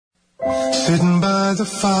Sitting by the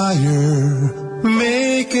fire,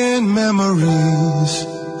 making memories.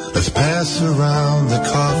 Let's pass around the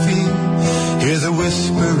coffee, hear the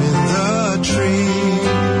whisper in the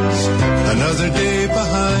trees. Another day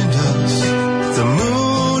behind us, the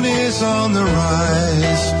moon is on the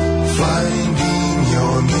rise. Finding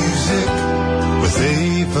your music with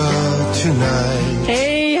Ava tonight.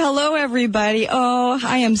 Hey, hello everybody. Oh,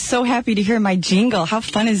 I am so happy to hear my jingle. How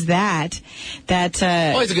fun is that?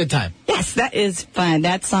 Always a good time. Yes, that is fun.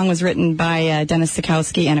 That song was written by Dennis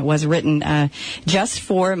Sikowski, and it was written just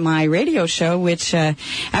for my radio show, which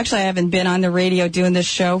actually I haven't been on the radio doing this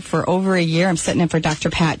show for over a year. I'm sitting in for Dr.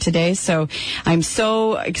 Pat today, so I'm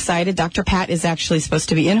so excited. Dr. Pat is actually supposed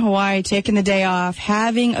to be in Hawaii, taking the day off,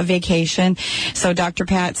 having a vacation. So Dr.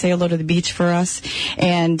 Pat, say hello to the beach for us.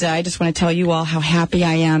 And I just want to tell you all how happy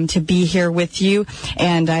I am to be here with you.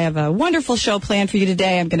 And I have a wonderful show planned for you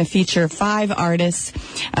today. I'm going to feature 5 artists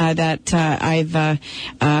that I've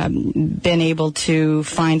been able to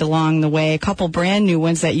find along the way. A couple brand new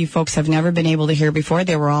ones that you folks have never been able to hear before.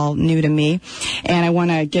 They were all new to me. And I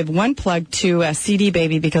want to give one plug to CD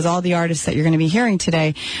Baby, because all the artists that you're going to be hearing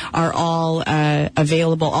today are all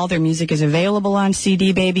available. All their music is available on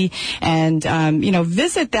CD Baby. And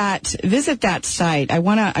visit that site. I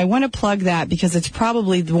want to plug that because it's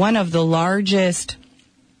probably one of the largest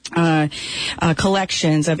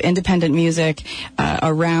collections of independent music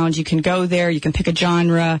around. You can go there, you can pick a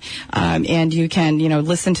genre, and you can,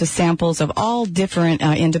 listen to samples of all different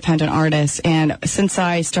independent artists. And since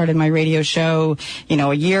I started my radio show,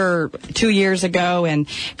 2 years ago, and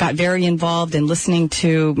got very involved in listening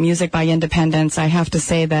to music by independents, I have to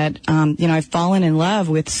say that, I've fallen in love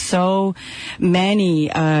with so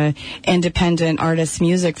many independent artists'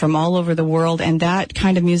 music from all over the world, and that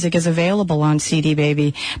kind of music is available on CD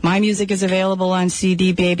Baby. My music is available on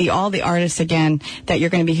CD Baby. All the artists, again, that you're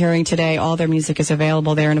going to be hearing today, all their music is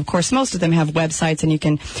available there. And, of course, most of them have websites, and you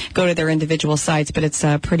can go to their individual sites, but it's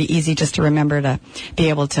pretty easy just to remember to be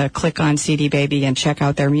able to click on CD Baby and check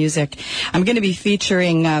out their music. I'm going to be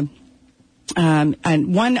featuring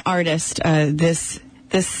one artist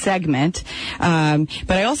this segment, but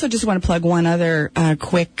I also just want to plug one other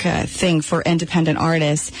quick thing for independent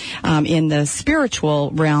artists in the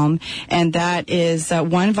spiritual realm, and that is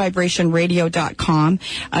onevibrationradio.com.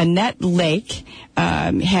 Annette Lake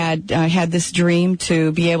had this dream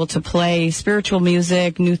to be able to play spiritual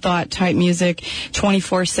music, New Thought type music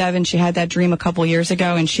 24/7. She had that dream a couple years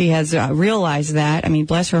ago, and she has realized that. I mean,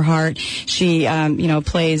 bless her heart. She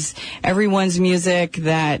plays everyone's music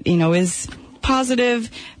that is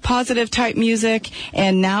positive type music,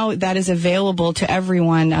 and now that is available to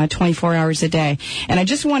everyone 24 hours a day. And I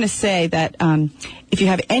just want to say that if you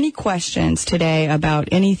have any questions today about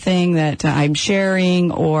anything that I'm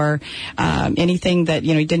sharing, or anything that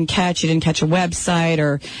you didn't catch a website,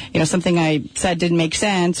 or something I said didn't make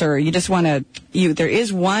sense, or you just want to, there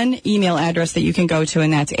is one email address that you can go to,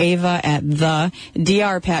 and that's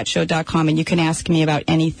ava@thedrpatshow.com, and you can ask me about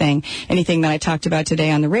anything that I talked about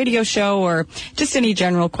today on the radio show, or just any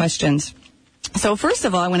general questions. So first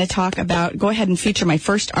of all, I want to go ahead and feature my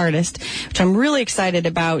first artist, which I'm really excited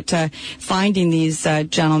about finding these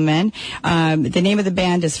gentlemen. The name of the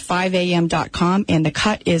band is 5am.com, and the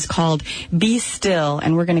cut is called Be Still,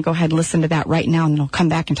 and we're going to go ahead and listen to that right now, and then I'll come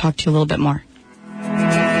back and talk to you a little bit more.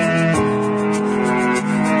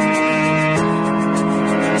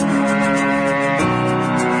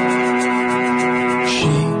 She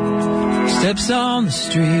steps on the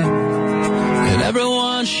street, and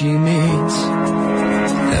everyone she meets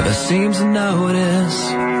never seems to notice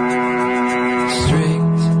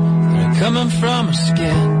strings that are coming from her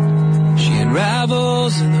skin. She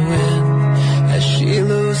unravels in the wind as she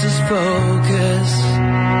loses focus.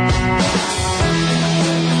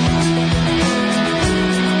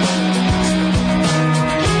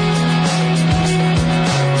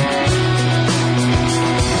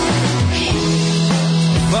 She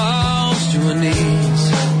falls to her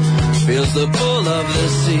knees, feels the pull of the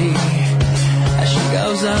sea as she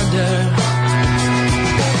goes under.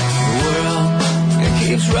 The world, it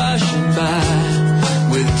keeps rushing by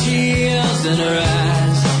with tears in her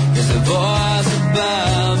eyes. There's a voice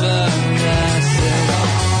above her. I said,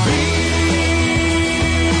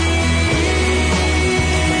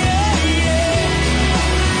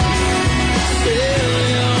 still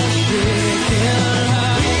you're shaking her.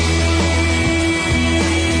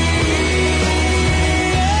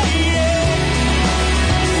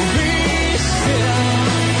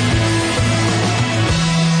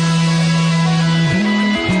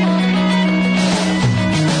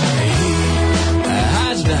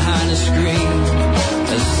 Behind a screen,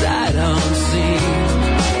 a side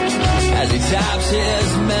types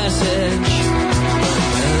his message.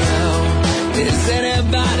 Hello, is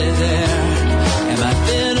anybody there? Am I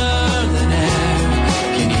thinner than air?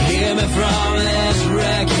 Can you hear me from this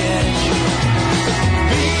wreckage?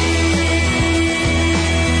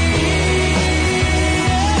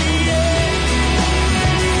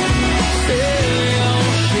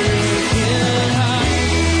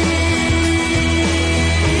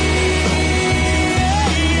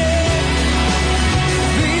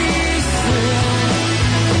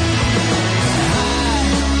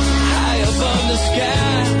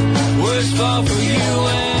 Worst fall for you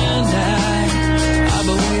and I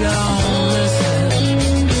but we don't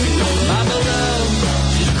listen. My beloved,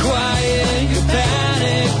 just quiet your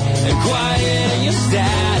panic and quiet your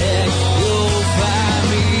static. You'll find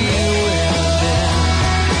me with them.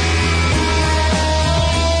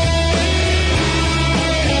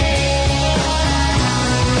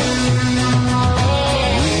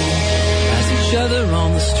 We pass each other on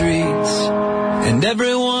the streets, and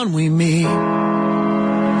everyone we meet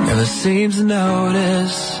never seems to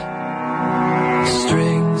notice the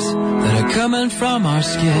strings that are coming from our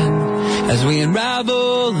skin as we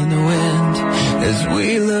unravel in the wind, as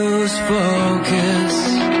we lose focus.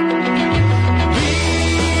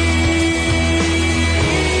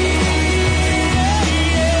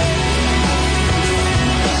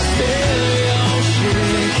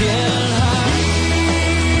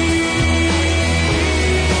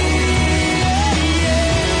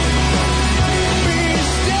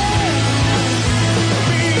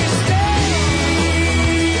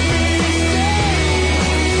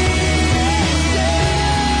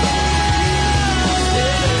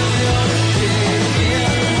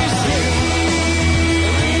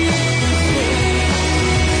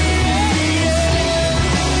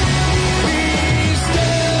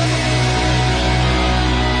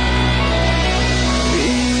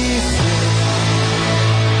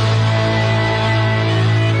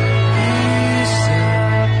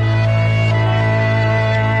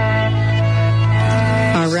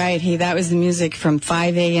 That was the music from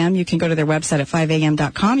 5 a.m. You can go to their website at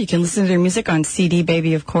 5am.com. You can listen to their music on CD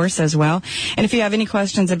Baby, of course, as well. And if you have any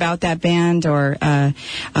questions about that band or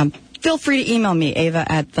feel free to email me, Ava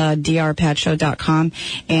at thedrpatshow.com.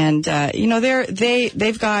 And,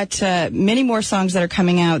 they've got many more songs that are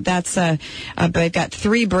coming out. That's they've got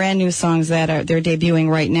 3 brand new songs that they're debuting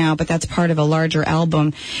right now, but that's part of a larger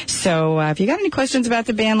album. So if you got any questions about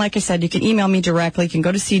the band, like I said, you can email me directly. You can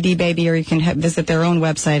go to CD Baby, or you can visit their own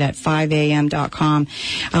website at 5am.com.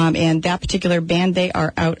 And that particular band, they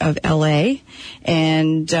are out of L.A.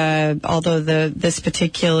 And although this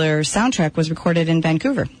particular soundtrack was recorded in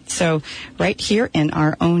Vancouver. So right here in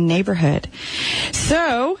our own neighborhood.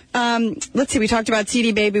 So let's see. We talked about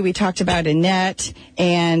CD Baby. We talked about Annette.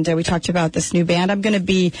 And we talked about this new band.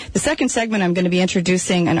 The second segment, I'm going to be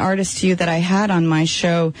introducing an artist to you that I had on my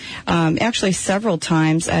show actually several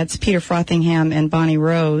times. It's Peter Frothingham and Bonnie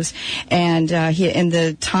Rose. And in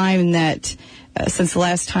the time that... since the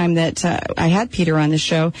last time that I had Peter on the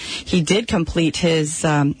show, he did complete his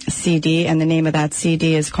CD, and the name of that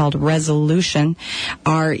CD is called Resolution,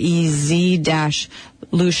 REZ-Lucian,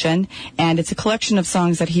 and it's a collection of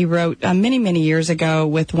songs that he wrote many, many years ago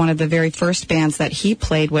with one of the very first bands that he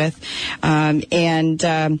played with, and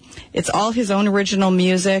it's all his own original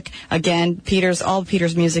music. Again, all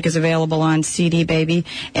Peter's music is available on CD Baby,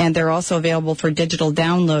 and they're also available for digital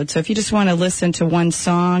download. So if you just want to listen to one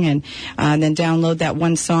song and then download that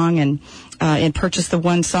one song and purchase the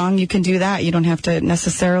one song, you can do that. You don't have to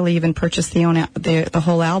necessarily even purchase the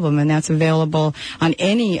whole album, and that's available on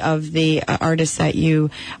any of the artists that you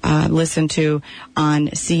listen to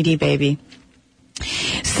on CD Baby.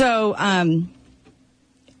 So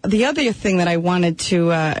the other thing that I wanted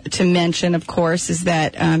to mention, of course, is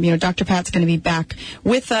that Dr. Pat's going to be back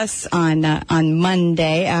with us on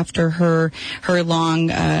Monday after her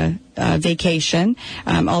long vacation.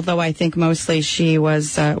 Although I think mostly she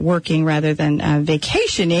was working rather than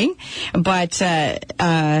vacationing, but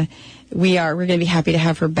we're going to be happy to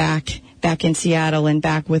have her back in Seattle and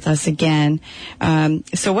back with us again.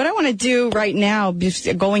 So what I want to do right now,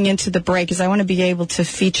 just going into the break, is I want to be able to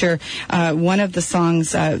feature one of the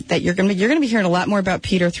songs that you're going to be hearing a lot more about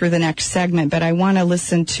Peter through the next segment. But I want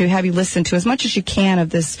to have you listen to as much as you can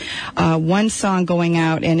of this one song going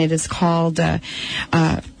out, and it is called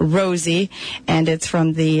Rosie, and it's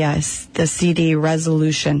from the CD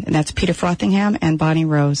Resolution, and that's Peter Frothingham and Bonnie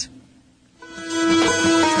Rose.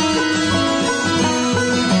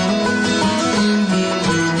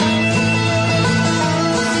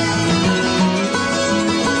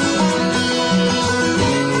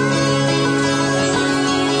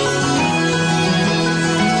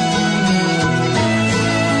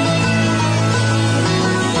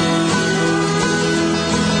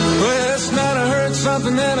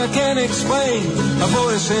 can't explain. A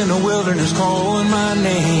voice in the wilderness calling my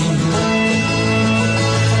name.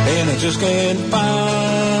 And I just can't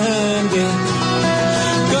find it.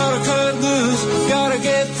 Gotta cut loose, gotta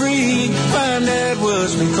get free. Find out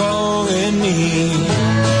what's been calling me.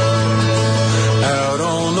 Out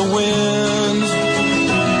on the winds,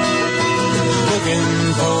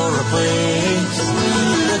 looking for a place.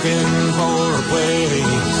 Looking for a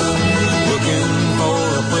place. Looking for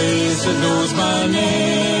a place that knows my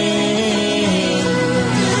name.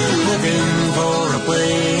 Looking for a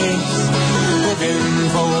place. Looking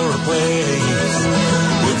for a place.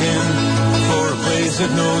 Looking for a place that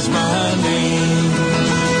knows my name.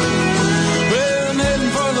 Well, I'm heading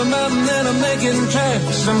for the mountain and I'm making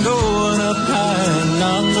tracks. I'm going up high and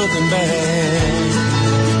not looking back.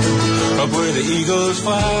 Up where the eagles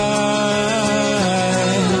fly.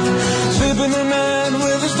 Sleeping the night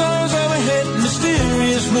with the stars overhead.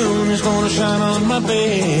 Mysterious moon is gonna shine on my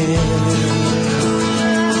bed.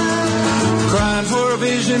 Crying for a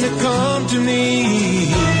vision to come to me.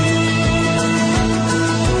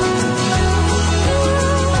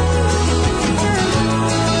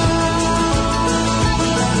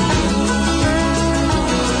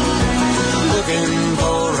 Looking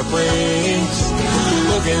for a place.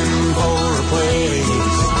 Looking for a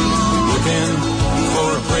place. Looking for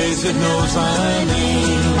a place that knows my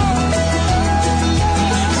name.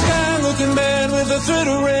 Sky looking bad with a threat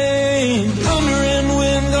of rain. Thunder and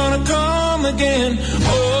wind gonna come again.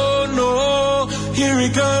 Oh no, here he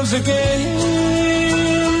comes again.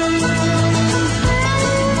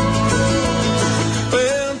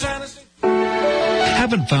 Well, I'm trying to say.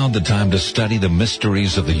 Haven't found the time to study the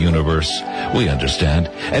mysteries of the universe? We understand.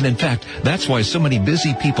 And in fact, that's why so many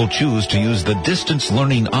busy people choose to use the distance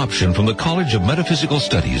learning option from the College of Metaphysical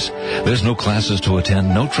Studies. There's no classes to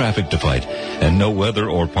attend, no traffic to fight, and no weather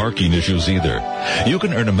or parking issues either. You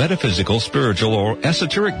can earn a metaphysical, spiritual, or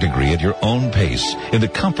esoteric degree at your own pace in the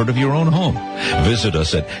comfort of your own home. Visit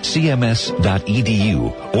us at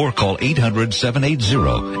cms.edu or call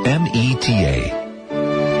 800-780-META.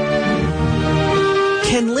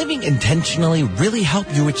 Can living intentionally really help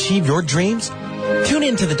you achieve your dreams? Tune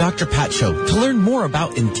in to the Dr. Pat Show to learn more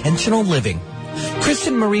about intentional living.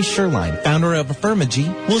 Kristen Marie Sherline, founder of Affirmagy,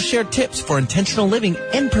 will share tips for intentional living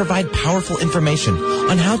and provide powerful information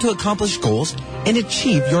on how to accomplish goals and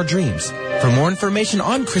achieve your dreams. For more information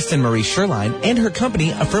on Kristen Marie Sherline and her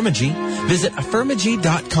company, Affirmagy, visit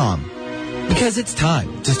affirmagy.com. Because it's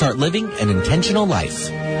time to start living an intentional life.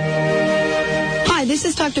 Hi, this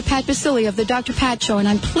is Dr. Pat Basili of the Dr. Pat Show, and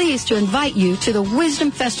I'm pleased to invite you to the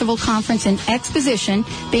Wisdom Festival Conference and Exposition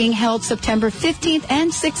being held September 15th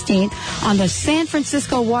and 16th on the San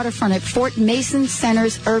Francisco waterfront at Fort Mason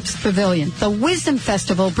Center's Earps Pavilion. The Wisdom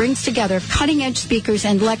Festival brings together cutting-edge speakers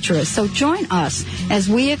and lecturers, so join us as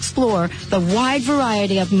we explore the wide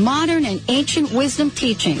variety of modern and ancient wisdom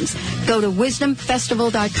teachings. Go to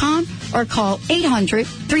wisdomfestival.com or call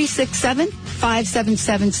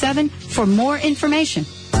 800-367-5777 for more information.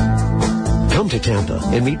 Come to Tampa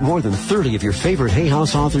and meet more than 30 of your favorite Hay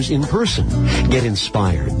House authors in person. Get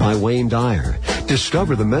inspired by Wayne Dyer.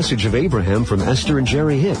 Discover the message of Abraham from Esther and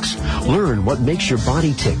Jerry Hicks. Learn what makes your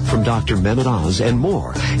body tick from Dr. Mehmet Oz and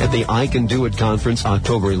more at the I Can Do It Conference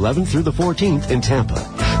October 11th through the 14th in Tampa.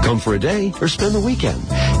 Come for a day or spend the weekend.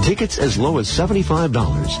 Tickets as low as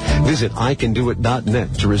 $75. Visit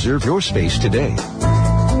icandoit.net to reserve your space today.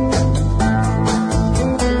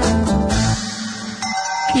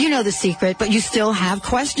 You know the secret, but you still have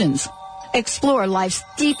questions. Explore life's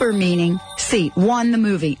deeper meaning. See One the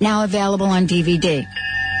Movie, now available on DVD.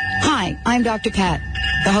 Hi, I'm Dr. Pat,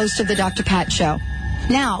 the host of the Dr. Pat Show.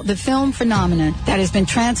 Now, the film phenomenon that has been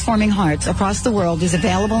transforming hearts across the world is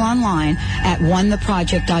available online at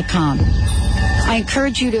onetheproject.com. I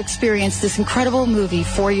encourage you to experience this incredible movie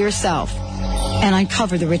for yourself and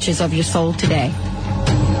uncover the riches of your soul today.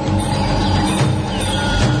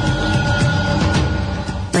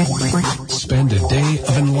 Spend a day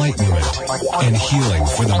of enlightenment and healing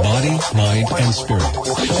for the body, mind, and spirit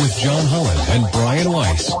with John Holland and Brian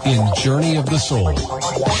Weiss in Journey of the Soul.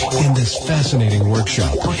 In this fascinating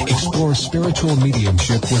workshop, explore spiritual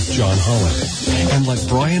mediumship with John Holland and let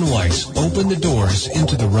Brian Weiss open the doors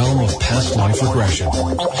into the realm of past life regression.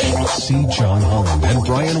 See John Holland and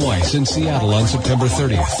Brian Weiss in Seattle on September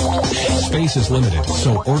 30th. Space is limited,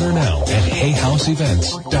 so order now at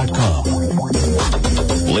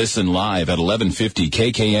hayhouseevents.com. Listen live at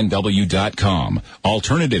 1150kknw.com.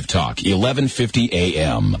 Alternative Talk, 1150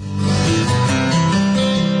 AM.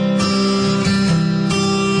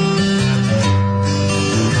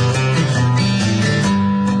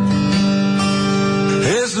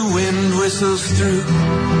 As the wind whistles whistles through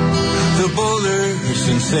the boulders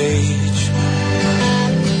and sage.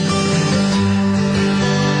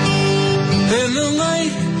 And the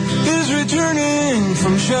light is returning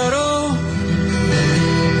from shadow.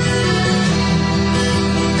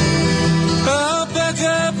 I'll pack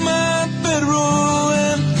up my bedroll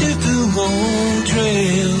and hit the long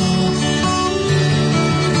trail.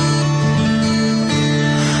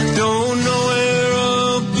 Don't know where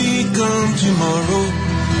I'll be come tomorrow.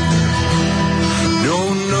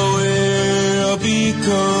 Don't know where I'll be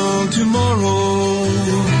come tomorrow.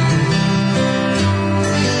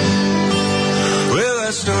 Well,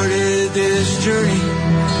 I started this journey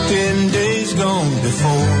 10 days gone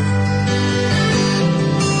before.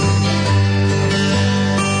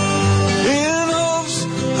 In hopes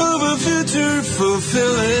of a future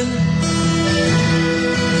fulfilling.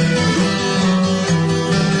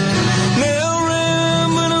 Now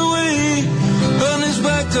rambling away on this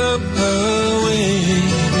backed up highway.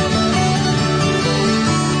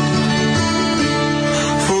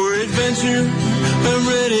 For adventure, I'm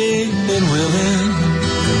ready and willing.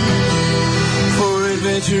 For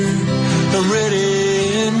adventure, I'm ready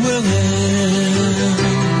and willing.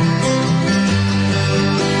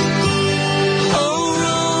 Oh,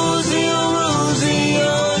 Rosie,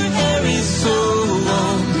 your hair is so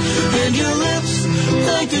long, and your lips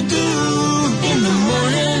like the dew in the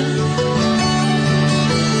morning.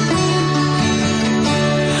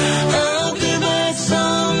 I'll be back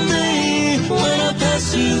someday when I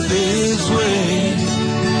pass you this way.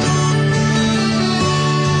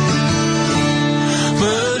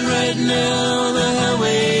 But right now the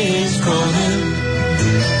highway is calling.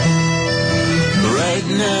 Right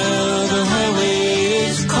now the highway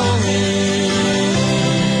is calling.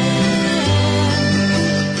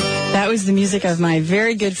 That was the music of my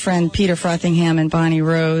very good friend Peter Frothingham and Bonnie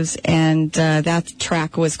Rose, and that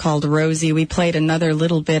track was called Rosie. We played another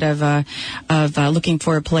little bit of Looking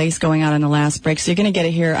for a Place going out on the last break, so you're going to get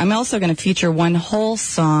it here. I'm also going to feature one whole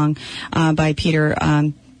song by Peter.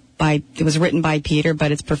 It was written by Peter,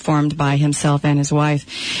 but it's performed by himself and his wife.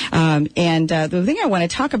 The thing I want to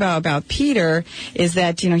talk about Peter is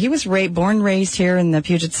that, he was born and raised here in the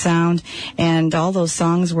Puget Sound, and all those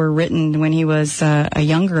songs were written when he was a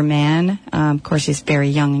younger man. Of course, he's very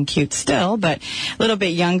young and cute still, but a little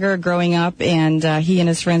bit younger growing up, and he and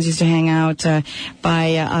his friends used to hang out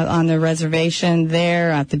on the reservation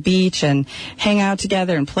there at the beach and hang out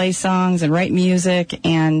together and play songs and write music.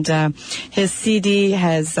 And his CD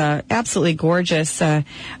has absolutely gorgeous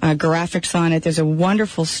graphics on it. There's a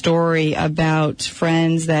wonderful story about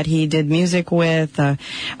friends that he did music with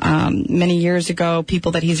many years ago,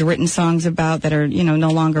 people that he's written songs about that are, no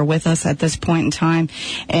longer with us at this point in time.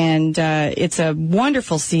 And it's a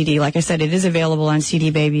wonderful CD. Like I said, it is available on CD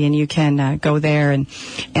Baby, and you can go there and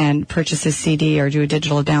purchase his CD or do a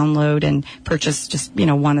digital download and purchase just,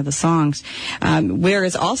 one of the songs. There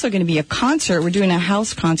is also going to be a concert. We're doing a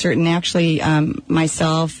house concert, and actually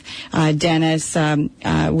myself, Dennis,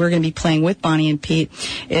 we're going to be playing with Bonnie and Pete.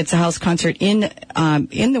 It's a house concert in the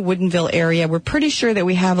Woodinville area. We're pretty sure that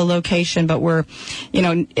we have a location, but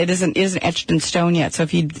it isn't etched in stone yet. So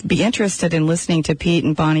if you'd be interested in listening to Pete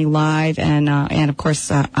and Bonnie live and of course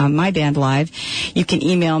my band live, you can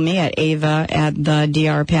email me at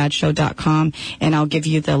ava@thedrpadshow.com, and I'll give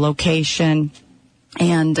you the location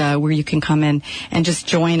and where you can come in and just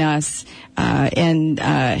join us in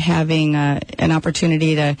having an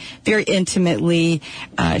opportunity to very intimately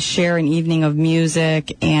share an evening of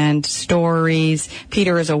music and stories.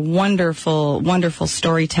 Peter is a wonderful, wonderful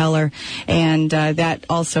storyteller, and that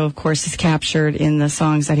also, of course, is captured in the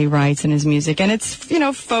songs that he writes in his music. And it's,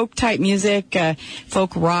 folk-type music,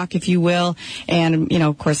 folk rock, if you will, and,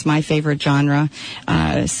 of course, my favorite genre.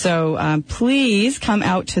 So please come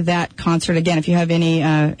out to that concert. Again, if you have any,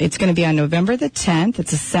 it's going to be on November the 10th.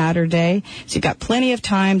 It's a Saturday. So you've got plenty of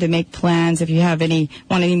time to make plans. If you have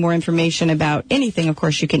want any more information about anything, of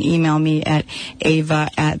course, you can email me at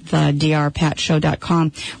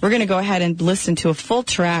ava@thedrpadshow.com. We're going to go ahead and listen to a full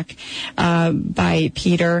track by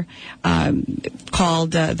Peter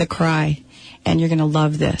called The Cry, and you're going to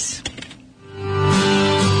love this.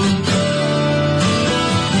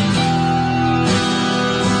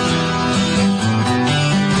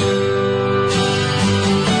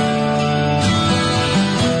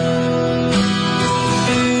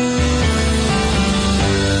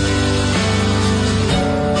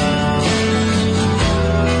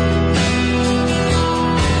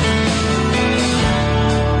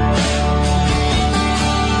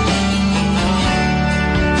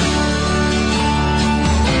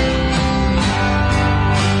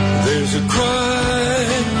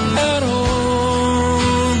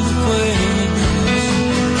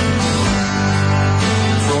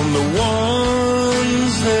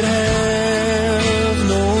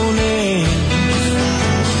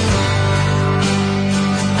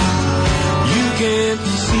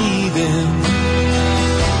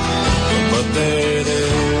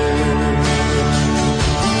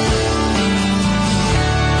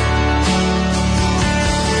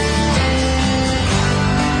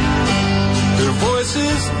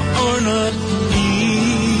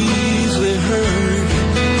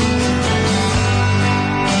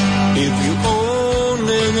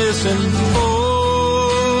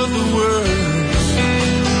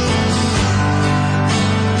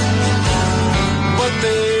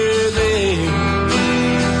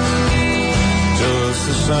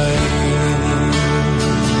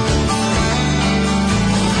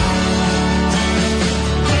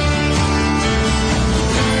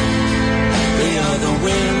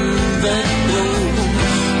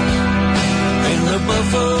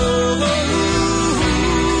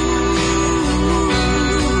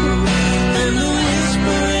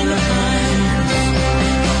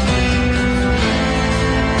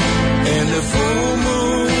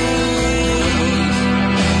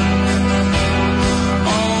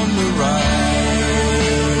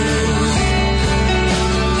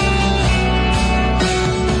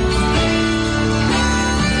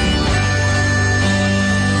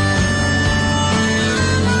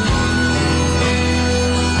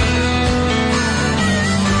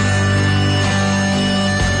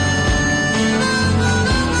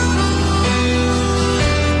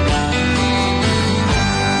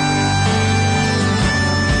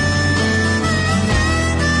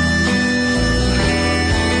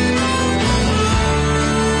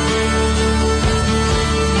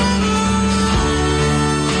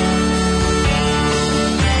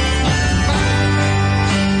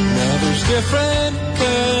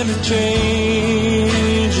 kind of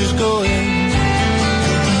change is going.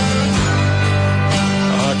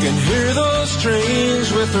 I can hear those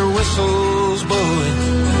trains with their whistles blowing.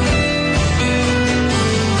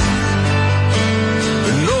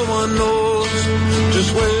 But no one knows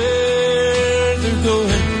just where they're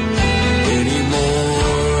going anymore.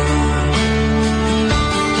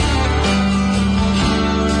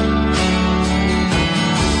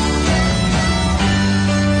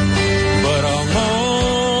 But I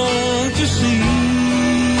want to see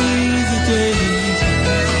the day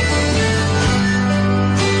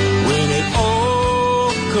when it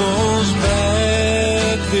all comes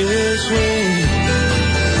back this way.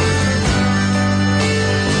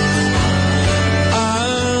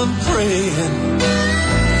 I'm praying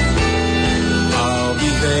I'll be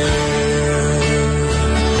there.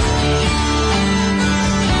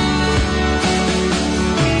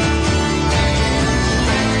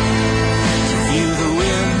 To feel the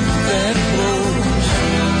wind that blows,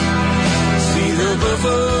 see the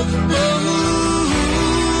buffalo,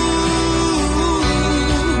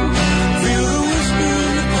 feel the whisper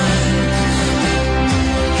in the pines.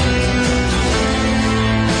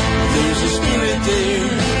 There's a spirit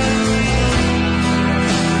there,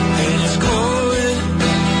 and it's calling,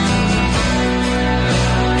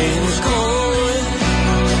 and it's calling,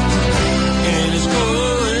 and it's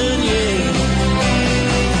calling, yeah.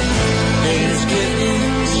 And it's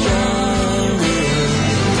getting stronger,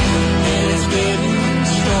 and it's getting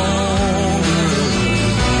stronger,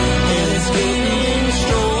 and it's getting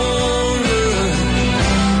stronger,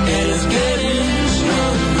 and it's getting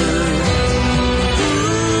stronger.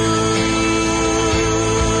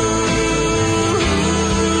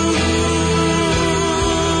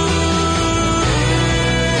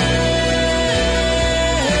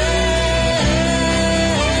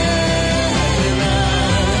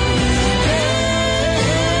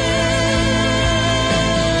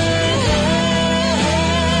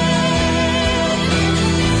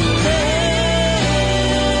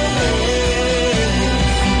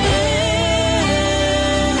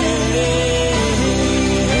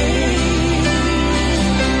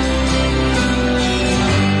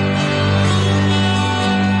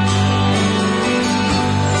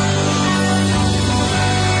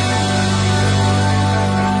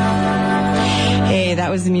 Hey, that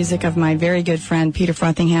was the music of my very good friend Peter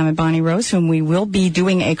Frothingham and Bonnie Rose, whom we will be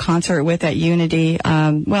doing a concert with at Unity.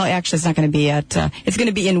 Well, actually, it's not going to be at, it's going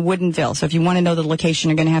to be in Woodinville. So if you want to know the location,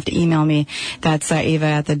 you're going to have to email me. That's Ava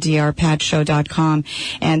at the drpatshow.com.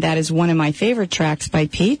 And that is one of my favorite tracks by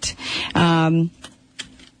Pete.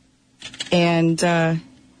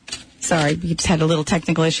 Sorry, we just had a little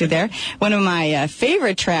technical issue there. One of my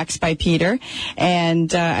favorite tracks by Peter,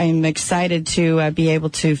 and I'm excited to be able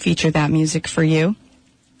to feature that music for you.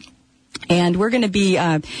 And we're going to be,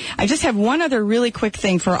 I just have one other really quick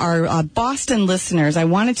thing for our Boston listeners. I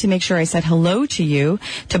wanted to make sure I said hello to you,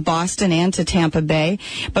 to Boston and to Tampa Bay.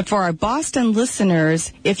 But for our Boston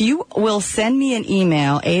listeners, if you will send me an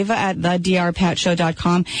email, ava at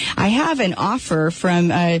thedrpatshow.com, I have an offer from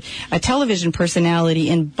a television personality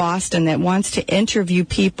in Boston that wants to interview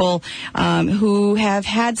people who have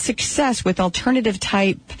had success with alternative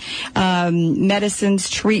type medicines,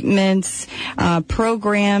 treatments,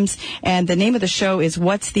 programs. And the name of the show is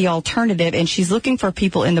What's the Alternative? And she's looking for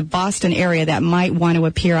people in the Boston area that might want to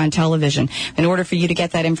appear on television. In order for you to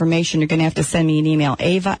get that information, you're going to have to send me an email,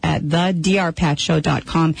 ava at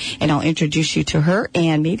thedrpatshow.com, and I'll introduce you to her,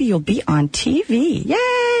 and maybe you'll be on TV.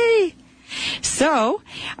 Yay! So,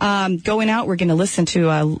 going out, we're going to listen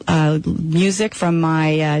to music from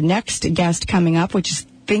my next guest coming up, which is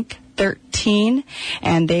Think 13,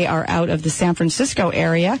 and they are out of the San Francisco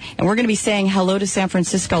area, and we're going to be saying hello to San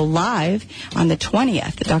Francisco live on the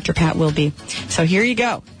 20th. Dr. Pat will be. So here you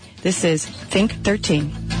go. This is Think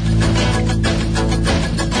 13.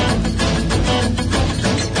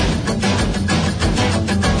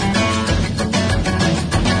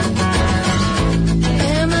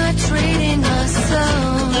 Am I trading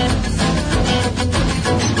myself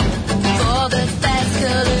for the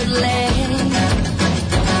fast-colored land?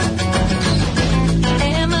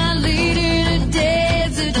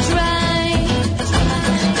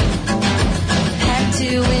 To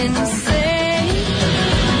insane.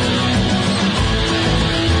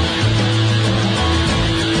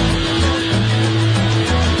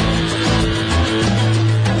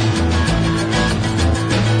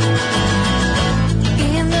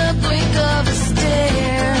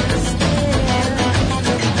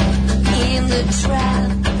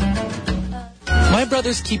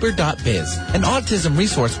 MyBrothersKeeper.biz, an autism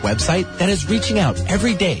resource website that is reaching out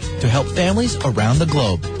every day to help families around the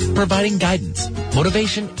globe, providing guidance,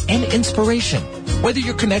 motivation, and inspiration. Whether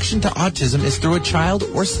your connection to autism is through a child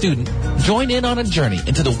or student, join in on a journey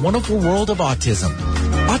into the wonderful world of autism.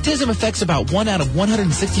 Autism affects about 1 out of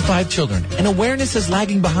 165 children, and awareness is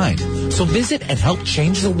lagging behind. So visit and help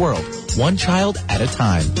change the world, one child at a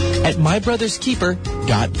time, at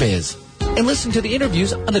MyBrothersKeeper.biz. And listen to the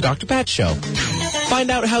interviews on The Dr. Pat Show. Find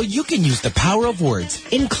out how you can use the power of words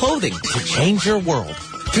in clothing to change your world.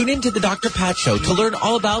 Tune in to The Dr. Pat Show to learn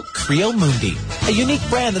all about Creo Mundi, a unique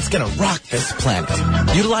brand that's going to rock this planet.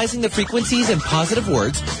 Utilizing the frequencies and positive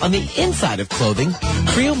words on the inside of clothing,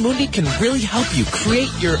 Creo Mundi can really help you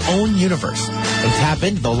create your own universe and tap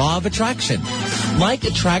into the law of attraction. Like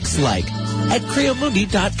attracts like at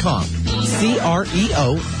CreoMundi.com. CREOMUNDI.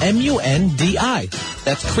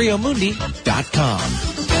 That's CreoMundi.com.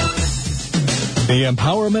 The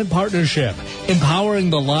Empowerment Partnership, empowering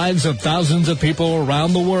the lives of thousands of people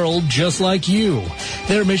around the world just like you.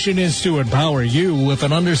 Their mission is to empower you with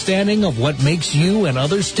an understanding of what makes you and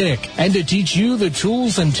others tick, and to teach you the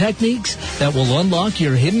tools and techniques that will unlock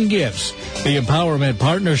your hidden gifts. The Empowerment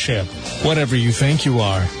Partnership. Whatever you think you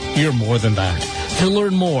are, you're more than that. To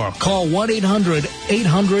learn more, call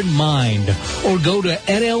 1-800-800-MIND or go to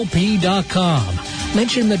NLP.com.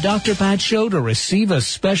 Mention the Dr. Pat Show to receive a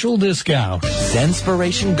special discount.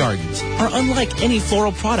 Zenspiration Gardens are unlike any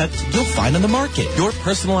floral product you'll find on the market. Your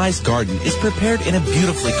personalized garden is prepared in a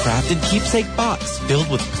beautifully crafted keepsake box filled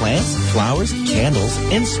with plants, flowers, candles,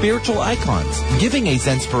 and spiritual icons. Giving a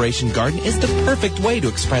Zenspiration garden is the perfect way to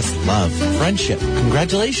express love, friendship,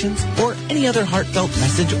 congratulations, or any other heartfelt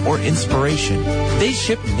message or inspiration. They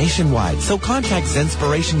ship nationwide, so contact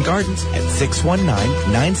Zenspiration Gardens at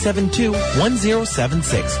 619-972-1076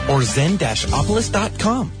 or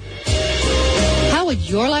zen-opolis.com. How would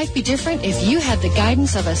your life be different if you had the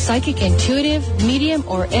guidance of a psychic, intuitive, medium,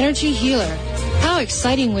 or energy healer? How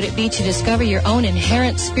exciting would it be to discover your own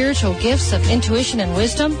inherent spiritual gifts of intuition and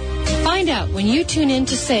wisdom? Find out when you tune in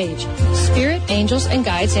to Sage, Spirit, Angels, and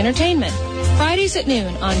Guides Entertainment. Fridays at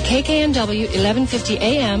noon on KKNW 1150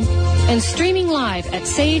 AM and streaming live at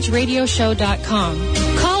sageradioshow.com.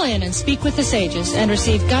 Call in and speak with the sages and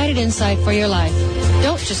receive guided insight for your life.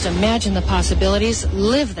 Don't just imagine the possibilities,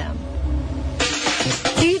 live them.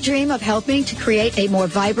 Do you dream of helping to create a more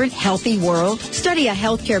vibrant, healthy world? Study a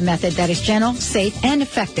healthcare method that is gentle, safe, and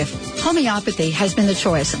effective. Homeopathy has been the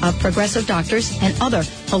choice of progressive doctors and other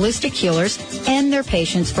holistic healers and their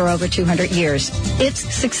patients for over 200 years. Its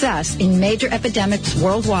success in major epidemics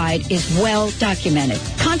worldwide is well documented.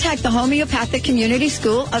 Contact the Homeopathic Community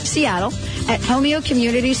School of Seattle at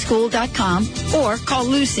homeocommunityschool.com or call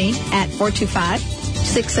Lucy at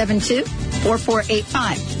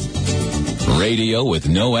 425-672-4485. Radio with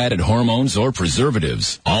no added hormones or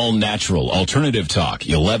preservatives. All natural alternative talk,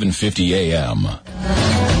 1150 AM.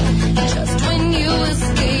 Just when you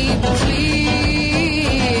escape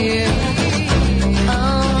clear,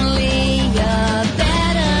 only a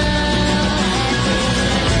better.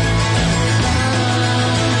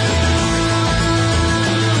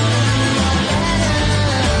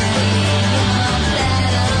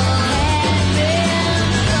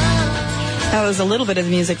 That was a little bit of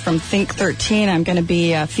music from Think 13. I'm going to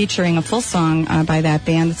be featuring a full song by that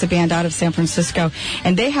band. It's a band out of San Francisco,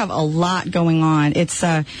 and they have a lot going on. It's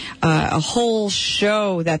a whole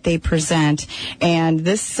show that they present, and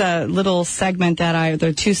this little segment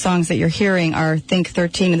the two songs that you're hearing are Think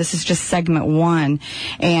 13, and this is just segment 1.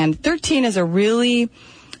 And 13 is a really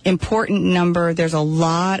important number. There's a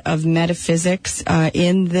lot of metaphysics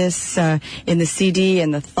in this in the CD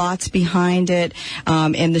and the thoughts behind it.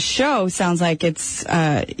 And the show sounds like it's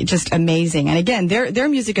just amazing. And again, their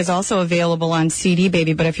music is also available on CD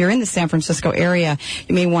Baby. But if you're in the San Francisco area,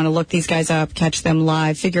 you may want to look these guys up, catch them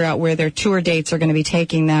live, figure out where their tour dates are going to be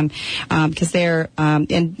taking them, because they're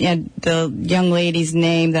and the young lady's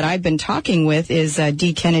name that I've been talking with is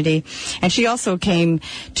Dee Kennedy, and she also came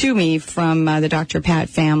to me from the Dr. Pat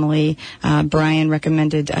family. Brian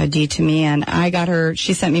recommended Dee to me, and I got her.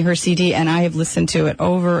 She sent me her CD, and I have listened to it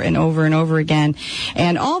over and over and over again.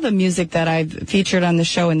 And all the music that I've featured on the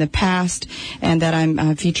show in the past, and that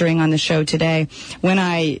I'm featuring on the show today, when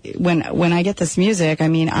I get this music, I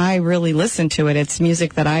mean, I really listen to it. It's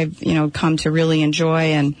music that I've come to really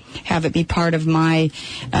enjoy and have it be part of my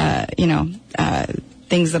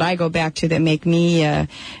things that I go back to that make me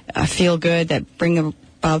feel good, that bring about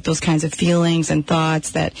those kinds of feelings and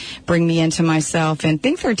thoughts that bring me into myself. And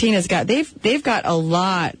Think 13 has got they've got a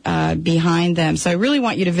lot behind them. So I really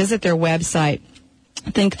want you to visit their website.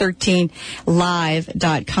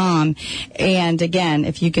 think13live.com. And again,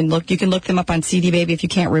 if you can look them up on CD Baby if you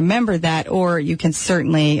can't remember that, or you can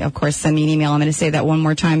certainly, of course, send me an email. I'm going to say that one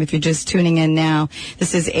more time if you're just tuning in now.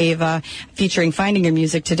 This is Ava featuring Finding Your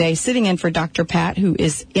Music today, sitting in for Dr. Pat, who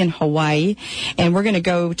is in Hawaii. And we're going to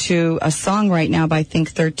go to a song right now by Think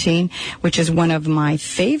 13, which is one of my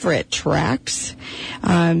favorite tracks.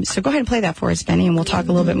 So go ahead and play that for us, Benny, and we'll talk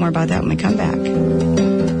a little bit more about that when we come back.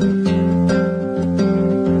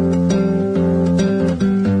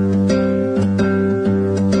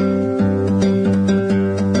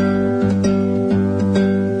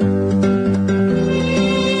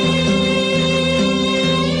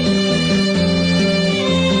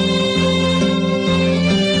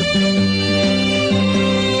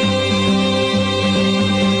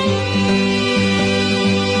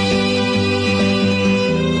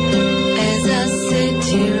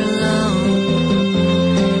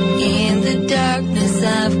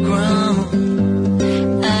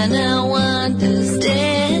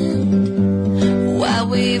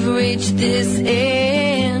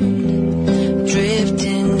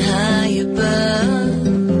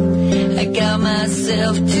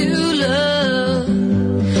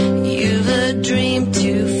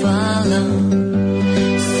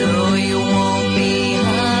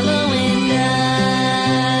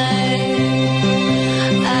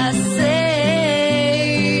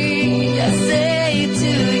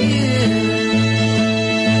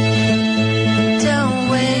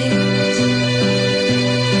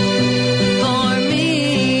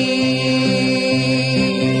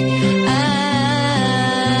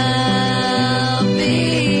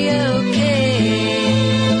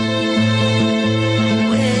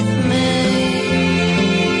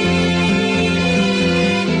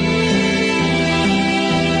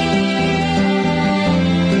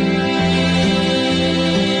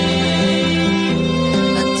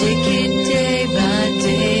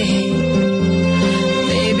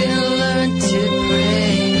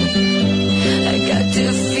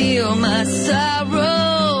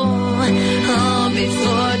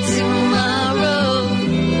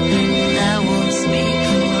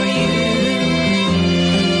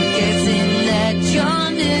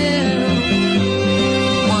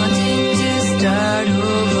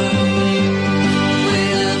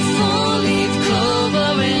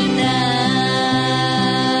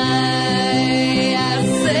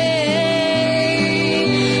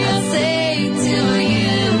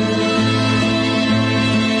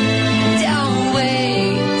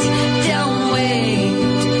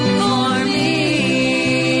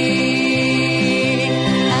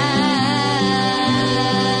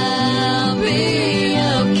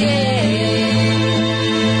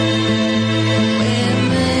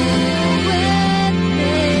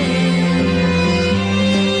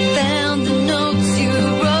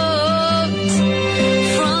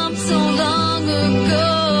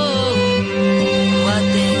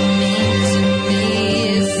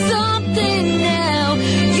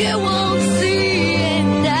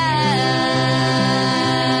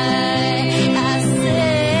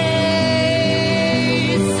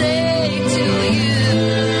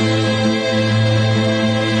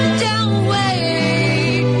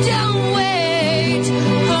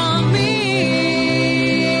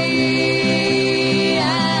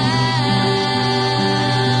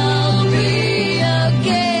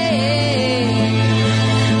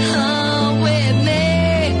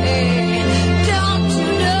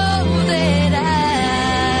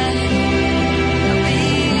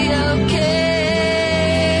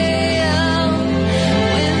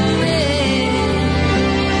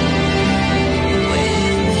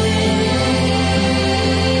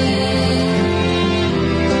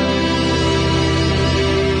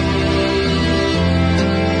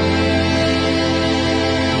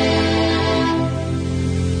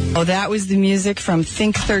 That was the music from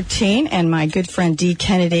Think 13 and my good friend Dee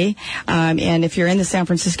Kennedy. And if you're in the San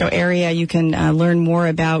Francisco area, you can learn more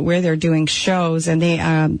about where they're doing shows. And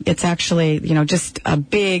it's actually, just a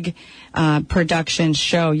big production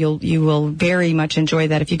show. You will very much enjoy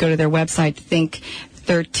that if you go to their website,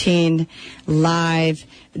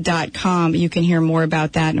 think13live.com. You can hear more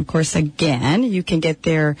about that. And, of course, again, you can get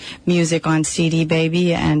their music on CD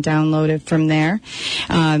Baby and download it from there.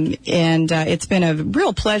 It's been a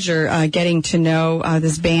real pleasure getting to know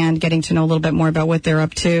this band, getting to know a little bit more about what they're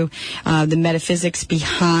up to, the metaphysics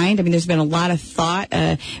behind. I mean, there's been a lot of thought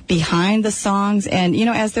behind the songs, and,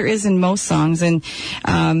 as there is in most songs. And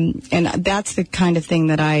that's the kind of thing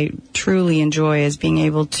that I truly enjoy, is being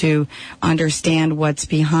able to understand what's that's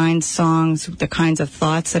behind songs, the kinds of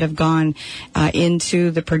thoughts that have gone into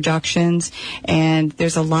the productions, and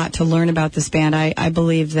there's a lot to learn about this band. I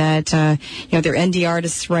believe that they're indie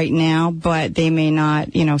artists right now, but they may not.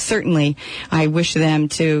 Certainly, I wish them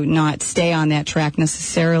to not stay on that track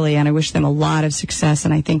necessarily, and I wish them a lot of success.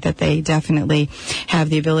 And I think that they definitely have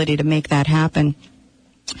the ability to make that happen.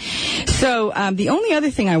 So the only other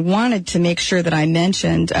thing I wanted to make sure that I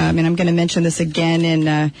mentioned, and I'm going to mention this again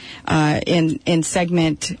in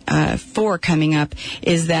segment 4 coming up,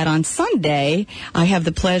 is that on Sunday I have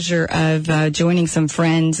the pleasure of joining some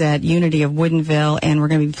friends at Unity of Woodinville, and we're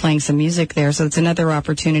going to be playing some music there. So it's another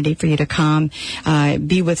opportunity for you to come,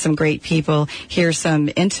 be with some great people, hear some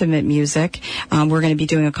intimate music. We're going to be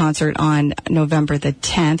doing a concert on November the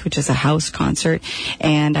 10th, which is a house concert,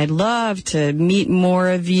 and I'd love to meet more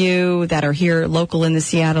of you that are here local in the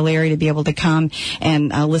Seattle area to be able to come and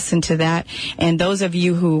listen to that. And those of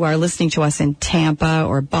you who are listening to us in Tampa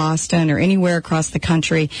or Boston or anywhere across the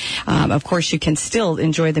country, of course you can still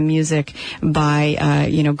enjoy the music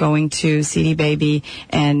by going to CD Baby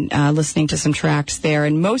and listening to some tracks there.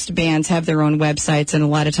 And most bands have their own websites, and a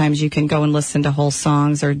lot of times you can go and listen to whole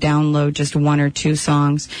songs or download just 1 or 2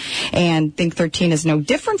 songs. And Think 13 is no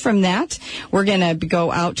different from that. We're going to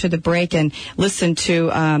go out to the break and listen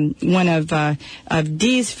to one of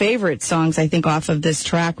Dee's favorite songs, I think, off of this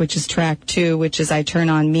track, which is track 2, which is I Turn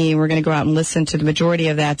on Me. We're going to go out and listen to the majority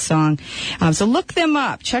of that song. So look them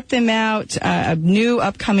up, check them out. A new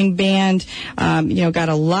upcoming band, got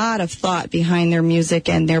a lot of thought behind their music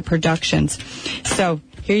and their productions. So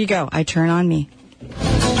here you go, I Turn on Me.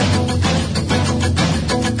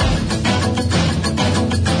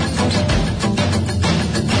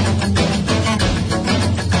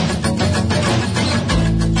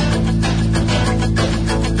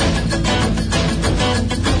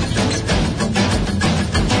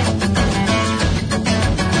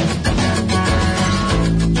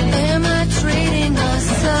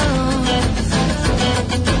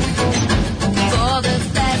 For the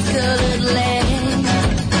fast-colored land,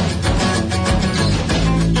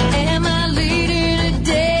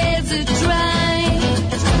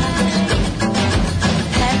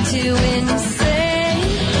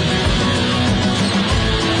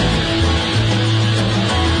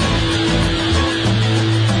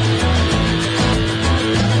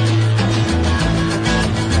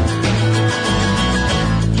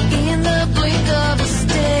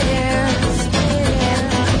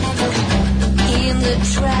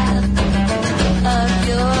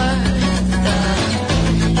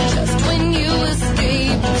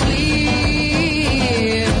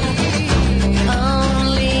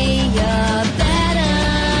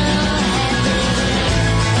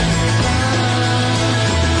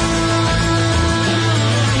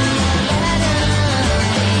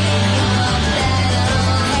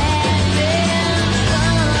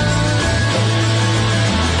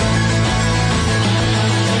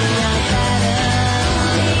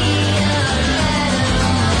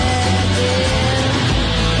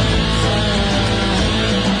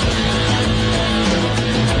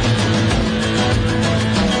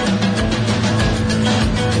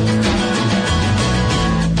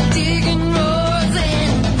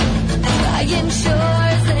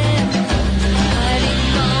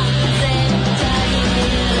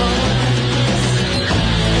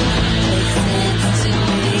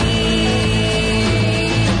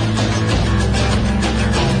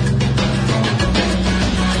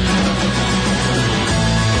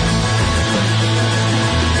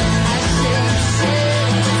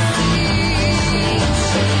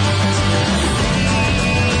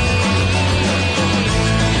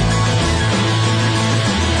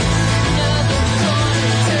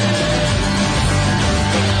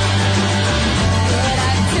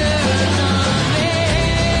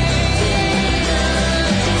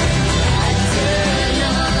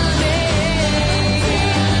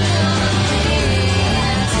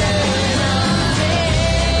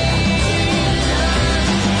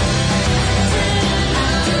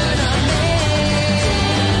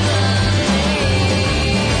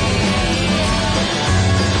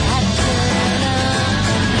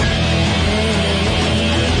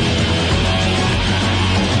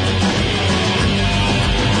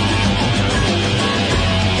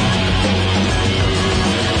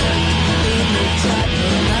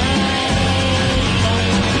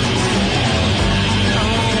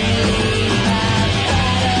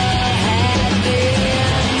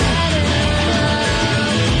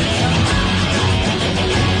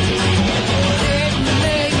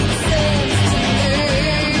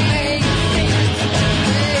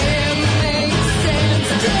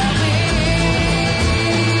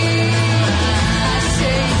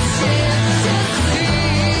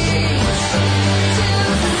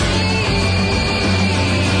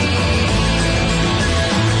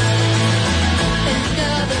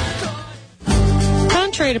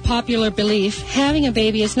 popular belief, having a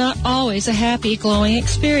baby is not always a happy, glowing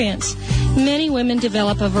experience. Many women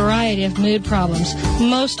develop a variety of mood problems,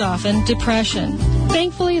 most often depression.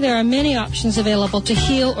 Thankfully, there are many options available to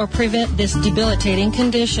heal or prevent this debilitating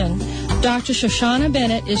condition. Dr. Shoshana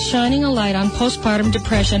Bennett is shining a light on postpartum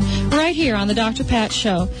depression right here on the Dr. Pat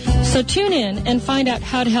Show. So tune in and find out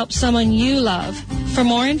how to help someone you love. For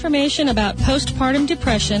more information about postpartum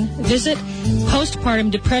depression, visit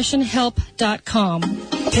postpartumdepressionhelp.com.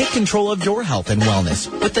 Take control of your health and wellness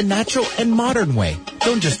with the natural and modern way.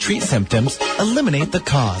 Don't just treat symptoms, eliminate the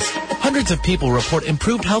cause. Hundreds of people report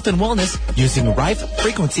improved health and wellness using Rife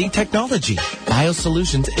frequency technology.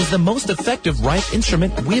 BioSolutions is the most effective Rife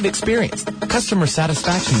instrument we've experienced. Customer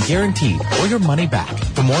satisfaction guaranteed or your money back.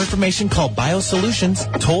 For more information, call BioSolutions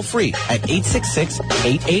toll free at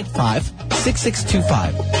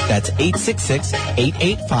 866-885-6625. That's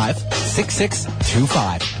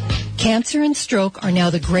 866-885-6625. Cancer and stroke are now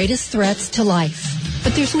the greatest threats to life.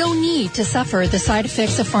 But there's no need to suffer the side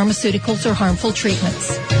effects of pharmaceuticals or harmful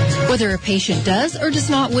treatments. Whether a patient does or does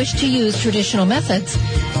not wish to use traditional methods,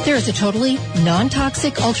 there is a totally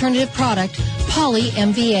non-toxic alternative product,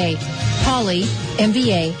 Poly-MVA.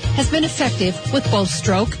 Poly-MVA has been effective with both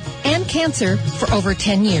stroke and cancer for over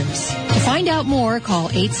 10 years. To find out more, call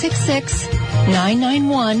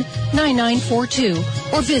 866-991-9942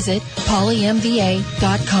 or visit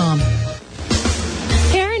polymva.com.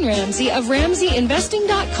 Karen Ramsey of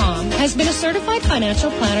RamseyInvesting.com has been a certified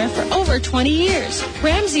financial planner for over 20 years.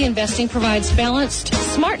 Ramsey Investing provides balanced,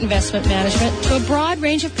 smart investment management to a broad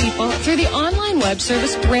range of people through the online web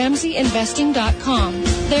service RamseyInvesting.com.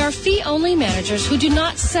 They are fee-only managers who do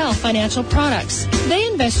not sell financial products. They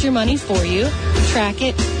invest your money for you, track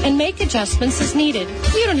it, and make adjustments as needed.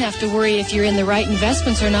 You don't have to worry if you're in the right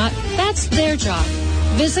investments or not. That's their job.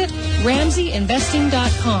 Visit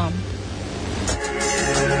RamseyInvesting.com.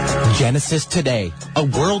 Genesis Today, a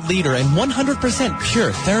world leader in 100%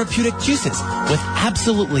 pure therapeutic juices with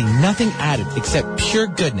absolutely nothing added except pure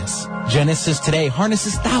goodness. Genesis Today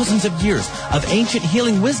harnesses thousands of years of ancient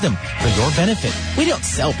healing wisdom for your benefit. We don't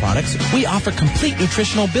sell products. We offer complete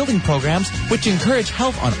nutritional building programs which encourage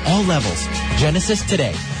health on all levels. Genesis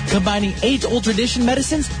Today, combining age-old tradition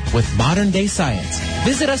medicines with modern-day science.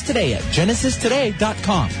 Visit us today at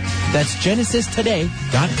genesistoday.com. That's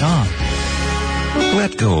genesistoday.com.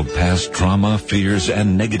 Let go of past trauma, fears,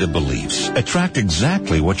 and negative beliefs. Attract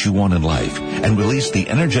exactly what you want in life and release the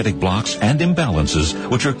energetic blocks and imbalances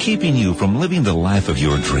which are keeping you from living the life of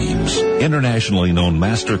your dreams. Internationally known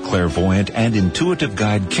master clairvoyant and intuitive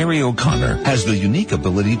guide Carrie O'Connor has the unique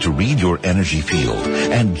ability to read your energy field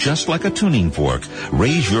and, just like a tuning fork,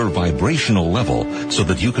 raise your vibrational level so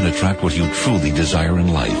that you can attract what you truly desire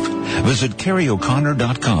in life. Visit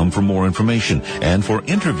CarrieO'Connor.com for more information and for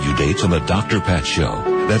interview dates on the Dr. Pat Show.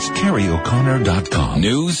 That's CarrieO'Connor.com.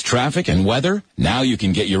 News, traffic, and weather? Now you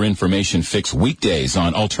can get your information fixed weekdays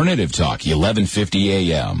on Alternative Talk,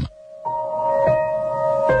 1150 a.m.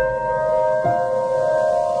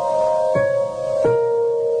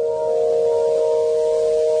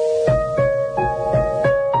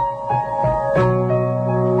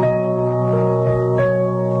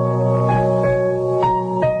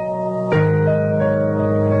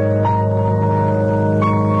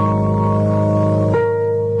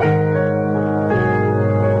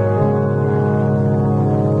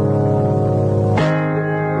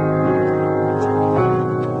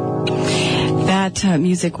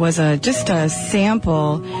 Music was just a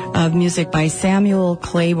sample of music by Samuel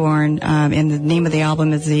Claiborne, and the name of the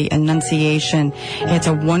album is The Annunciation. It's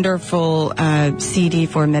a wonderful CD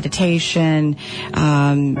for meditation,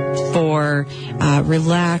 for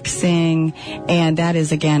relaxing, and that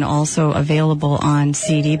is again also available on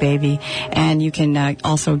CD Baby. And you can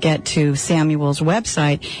also get to Samuel's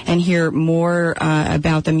website and hear more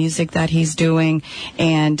about the music that he's doing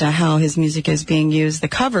and how his music is being used. The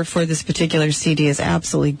cover for this particular CD is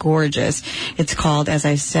absolutely gorgeous. It's called, as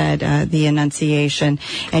I said, The Annunciation,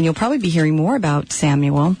 and you'll probably be hearing more about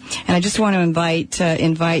Samuel. And I just want to invite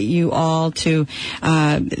you all to,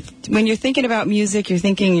 when you're thinking about music, you're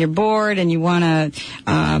thinking you're bored and you want to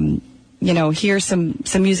hear some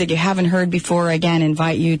music you haven't heard before. Again,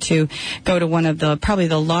 invite you to go to one of probably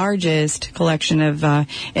the largest collection of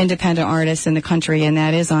independent artists in the country, and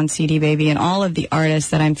that is on CD Baby. And all of the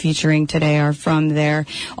artists that I'm featuring today are from there.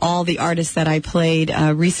 All the artists that I played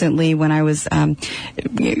recently when I was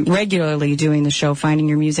regularly doing the show, Finding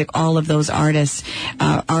Your Music, all of those artists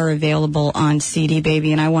are available on CD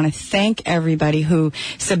Baby. And I want to thank everybody who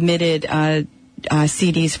submitted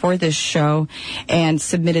CDs for this show and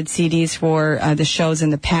submitted CDs for the shows in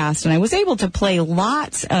the past, and I was able to play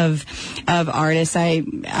lots of artists.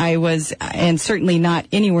 I was, and certainly not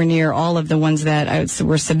anywhere near all of the ones that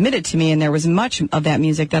were submitted to me, and there was much of that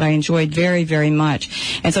music that I enjoyed very, very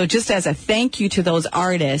much. And so just as a thank you to those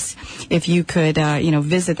artists, if you could,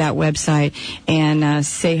 visit that website and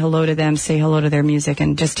say hello to them, say hello to their music,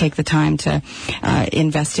 and just take the time to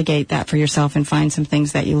investigate that for yourself and find some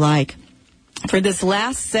things that you like. For this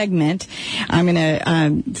last segment, I'm going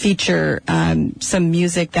to feature some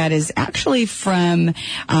music that is actually from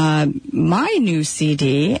my new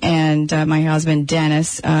CD, and my husband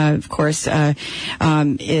Dennis, of course,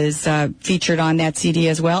 is featured on that CD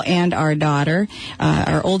as well, and our daughter,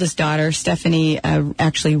 our oldest daughter, Stephanie,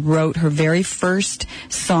 actually wrote her very first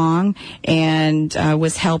song and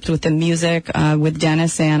was helped with the music with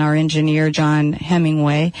Dennis and our engineer, John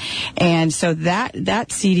Hemingway. And so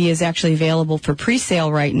that CD is actually available for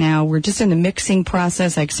pre-sale right now. We're just in the mixing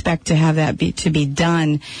process. I expect to have that be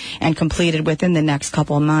done and completed within the next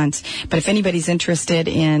couple of months. But if anybody's interested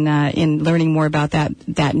in learning more about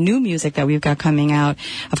that new music that we've got coming out,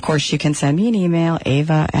 of course you can send me an email,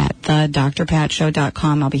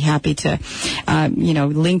 ava@thedrpatshow.com. I'll be happy to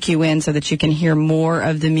link you in so that you can hear more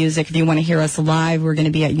of the music. If you want to hear us live, we're going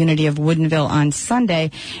to be at Unity of Woodinville on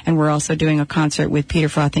Sunday, and we're also doing a concert with Peter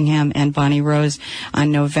Frothingham and Bonnie Rose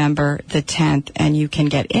on November the 10th. And you can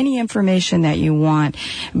get any information that you want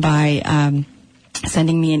by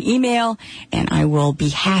sending me an email, and I will be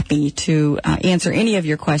happy to answer any of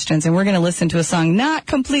your questions. And we're going to listen to a song not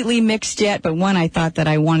completely mixed yet, but one I thought that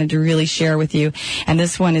I wanted to really share with you. And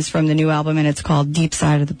this one is from the new album, and it's called Deep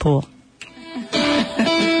Side of the Pool.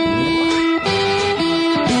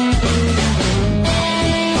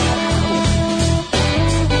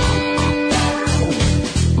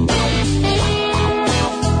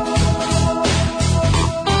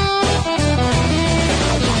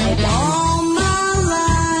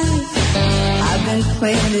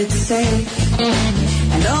 Playing it safe,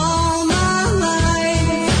 and all my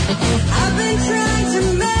life I've been trying to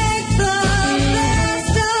make the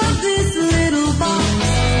best of this little box.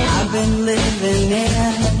 I've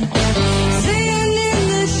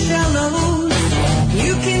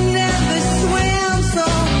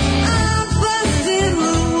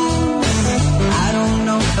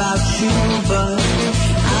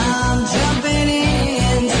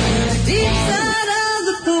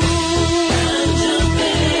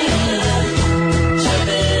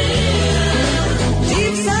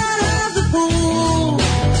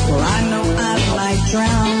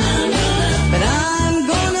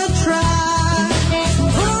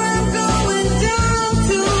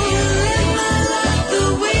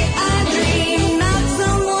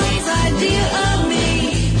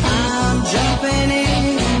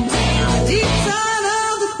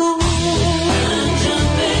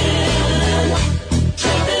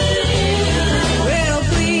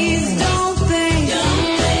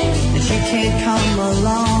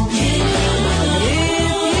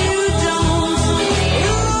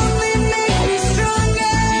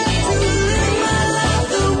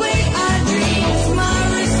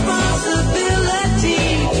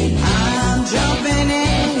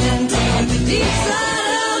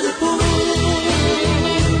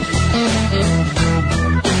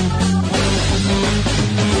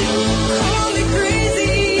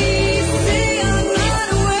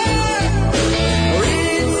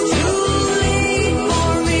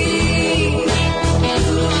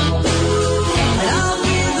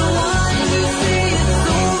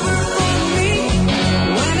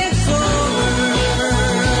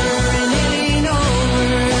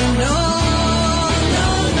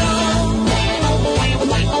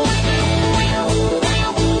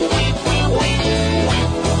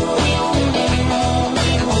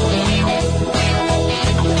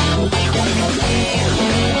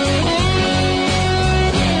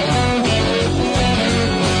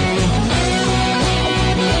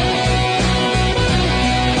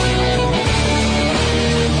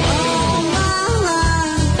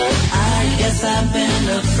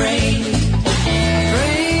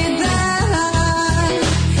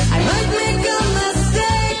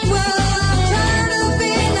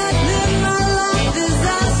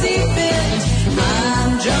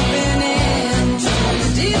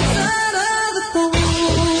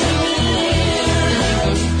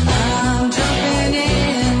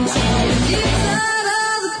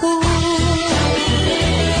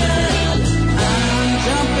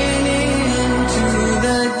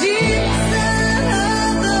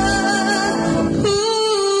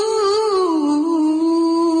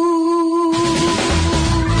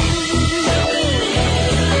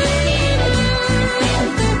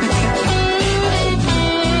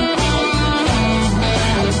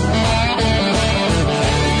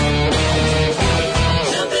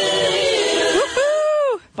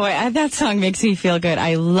Boy, that song makes me feel good.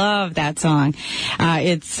 I love that song.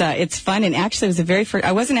 It's fun, and actually, it was the very first.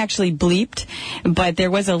 I wasn't actually bleeped, but there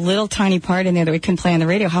was a little tiny part in there that we couldn't play on the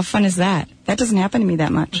radio. How fun is that? That doesn't happen to me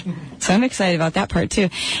that much. So I'm excited about that part, too.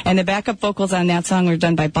 And the backup vocals on that song were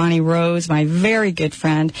done by Bonnie Rose, my very good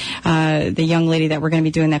friend, the young lady that we're going to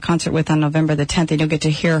be doing that concert with on November the 10th. And you'll get to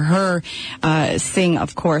hear her sing,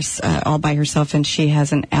 of course, all by herself. And she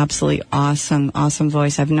has an absolutely awesome, awesome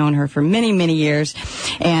voice. I've known her for many, many years.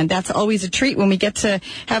 And that's always a treat when we get to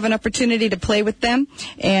have an opportunity to play with them.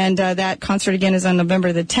 And that concert, again, is on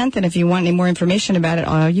November the 10th. And if you want any more information about it,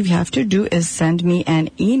 all you have to do is send me an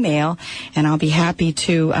email, and I'll be happy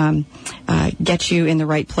to get you in the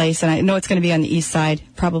right place. And I know it's going to be on the east side,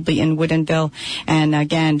 probably in Woodinville. And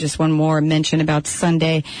again, just one more mention about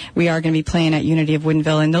Sunday. We are going to be playing at Unity of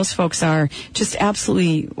Woodinville, and those folks are just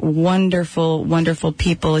absolutely wonderful, wonderful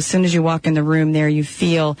people. As soon as you walk in the room there, you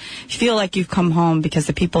feel like you've come home, because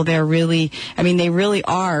the people there really, I mean, they really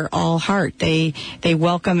are all heart. They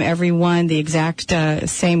welcome everyone the exact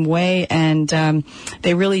same way, and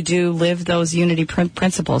they really do live those unity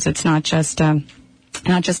principles. It's not just a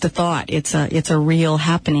thought. It's a real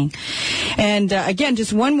happening. And again,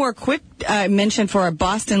 just one more quick mention for our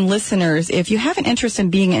Boston listeners. If you have an interest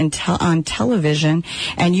in being on television,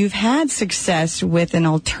 and you've had success with an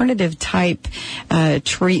alternative type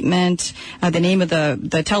treatment, the name of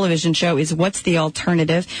the television show is What's the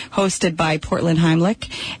Alternative, hosted by Portland Heimlich.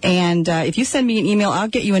 And if you send me an email, I'll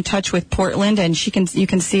get you in touch with Portland, and you can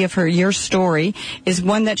see if your story is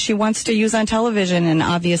one that she wants to use on television. And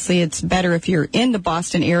obviously, it's better if you're in the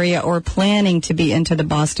Boston area or planning to be into the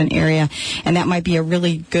Boston area, and that might be a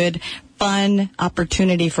really good, fun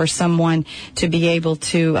opportunity for someone to be able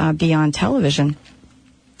to be on television.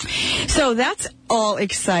 So that's all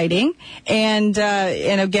exciting. And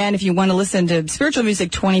again, if you want to listen to spiritual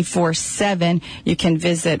music 24/7, you can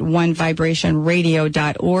visit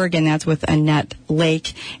onevibrationradio.org, and that's with Annette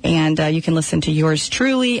Lake. And you can listen to yours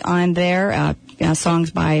truly on there. Songs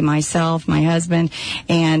by myself, my husband,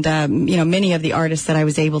 and many of the artists that I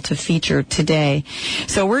was able to feature today.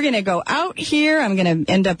 So we're going to go out here. I'm going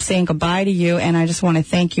to end up saying goodbye to you, and I just want to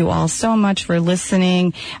thank you all so much for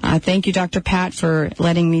listening. Thank you, Dr. Pat, for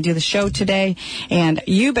letting me do the show today. And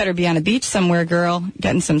you better be on a beach somewhere, girl,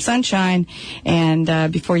 getting some sunshine, and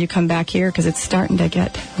before you come back here, because it's starting to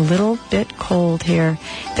get a little bit cold here.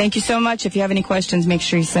 Thank you so much. If you have any questions, make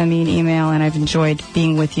sure you send me an email, and I've enjoyed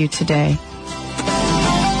being with you today.